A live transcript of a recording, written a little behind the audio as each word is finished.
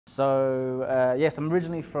So yes, I'm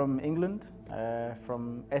originally from England,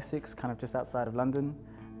 from Essex, kind of just outside of London.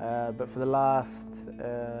 But for the last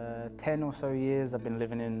 10 or so years, I've been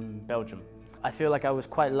living in Belgium. I feel like I was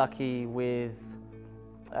quite lucky with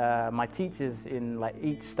my teachers in like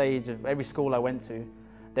each stage of every school I went to.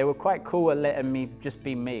 They were quite cool at letting me just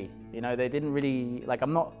be me. You know, they didn't really, like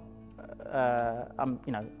I'm not,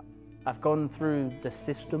 you know, I've gone through the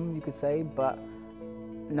system, you could say, but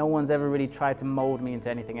no one's ever really tried to mold me into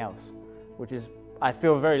anything else, which is, I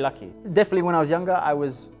feel very lucky. Definitely when I was younger, I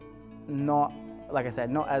was not, like I said,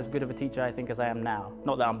 not as good of a teacher I think as I am now.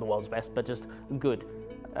 Not that I'm the world's best, but just good.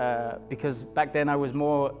 Because back then I was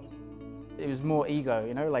more, it was more ego,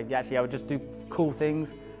 you know, like actually I would just do cool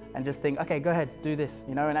things and just think, okay, go ahead, do this,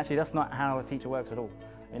 you know, and actually that's not how a teacher works at all.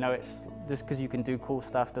 You know, it's just because you can do cool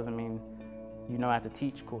stuff doesn't mean you know how to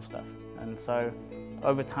teach cool stuff. And so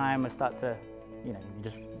over time I start to, you know,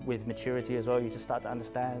 just with maturity as well, you just start to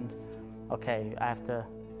understand, okay, I have to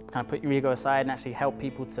kind of put your ego aside and actually help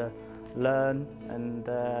people to learn. And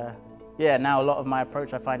yeah, now a lot of my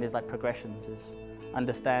approach I find is like progressions, is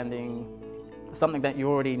understanding something that you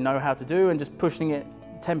already know how to do and just pushing it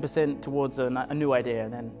 10% towards a new idea,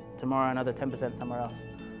 and then tomorrow another 10% somewhere else.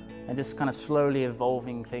 And just kind of slowly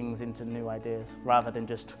evolving things into new ideas rather than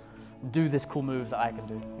just do this cool move that I can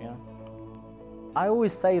do, you know? I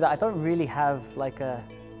always say that I don't really have like a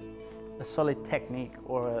solid technique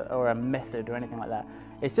or a method or anything like that.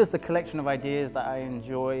 It's just a collection of ideas that I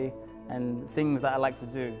enjoy and things that I like to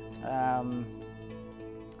do.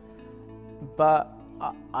 But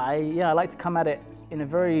I like to come at it in a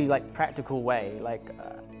very like practical way. Like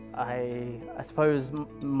I suppose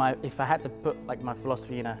if I had to put like my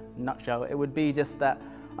philosophy in a nutshell, it would be just that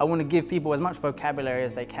I want to give people as much vocabulary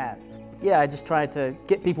as they can. Yeah, I just try to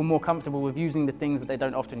get people more comfortable with using the things that they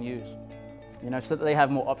don't often use, you know, so that they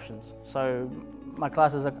have more options. So my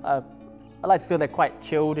classes are I like to feel they're quite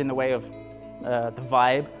chilled in the way of the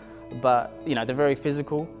vibe, but you know, they're very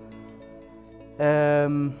physical.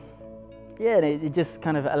 Yeah, it just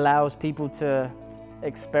kind of allows people to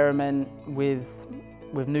experiment with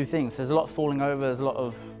new things. There's a lot of falling over, there's a lot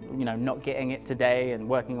of, you know, not getting it today and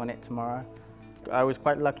working on it tomorrow. I was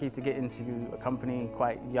quite lucky to get into a company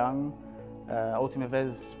quite young, obtenu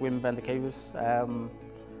Wim Vandekeybus,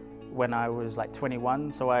 when I was like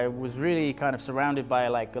 21. So I was really kind of surrounded by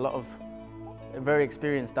like a lot of very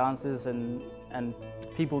experienced dancers and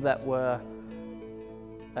people that were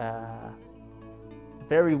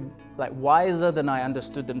very like wiser than I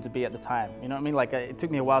understood them to be at the time. You know what I mean? Like it took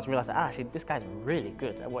me a while to realize that actually this guy's really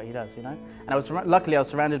good at what he does, you know? And luckily I was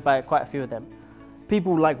surrounded by quite a few of them.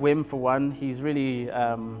 People like Wim, for one, he's really,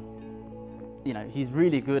 you know, he's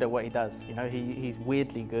really good at what he does. You know, he's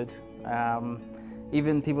weirdly good.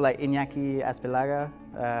 Even people like Iñaki Azpelaga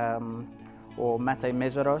or Mate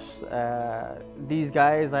Mejaros, these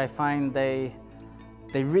guys, I find they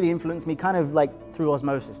really influence me kind of like through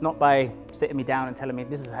osmosis, not by sitting me down and telling me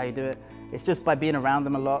this is how you do it. It's just by being around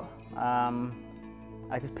them a lot.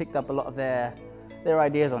 I just picked up a lot of their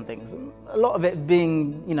ideas on things. A lot of it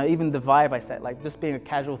being, you know, even the vibe I set, like just being a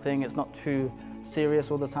casual thing, it's not too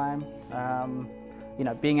serious all the time. You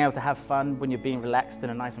know, being able to have fun when you're being relaxed in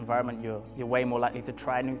a nice environment, you're way more likely to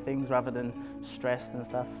try new things rather than stressed and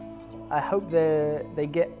stuff. I hope they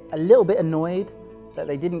get a little bit annoyed that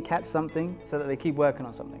they didn't catch something so that they keep working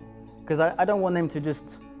on something. Because I don't want them to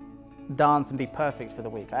just dance and be perfect for the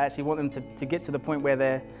week. I actually want them to get to the point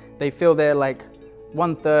where they feel they're like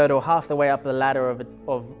 1/3 or half the way up the ladder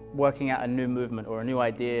of working out a new movement or a new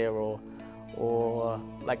idea, or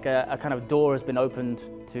like a kind of door has been opened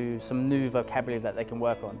to some new vocabulary that they can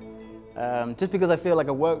work on. Just because I feel like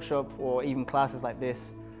a workshop or even classes like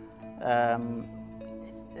this,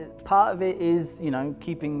 part of it is, you know,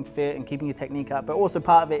 keeping fit and keeping your technique up, but also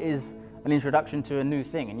part of it is an introduction to a new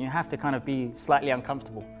thing, and you have to kind of be slightly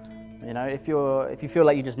uncomfortable. You know, if you feel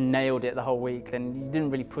like you just nailed it the whole week, then you didn't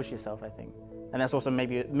really push yourself, I think. And that's also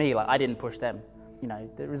maybe me, like I didn't push them. You know,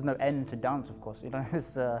 there is no end to dance, of course. You know,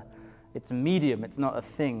 it's a medium, it's not a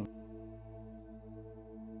thing.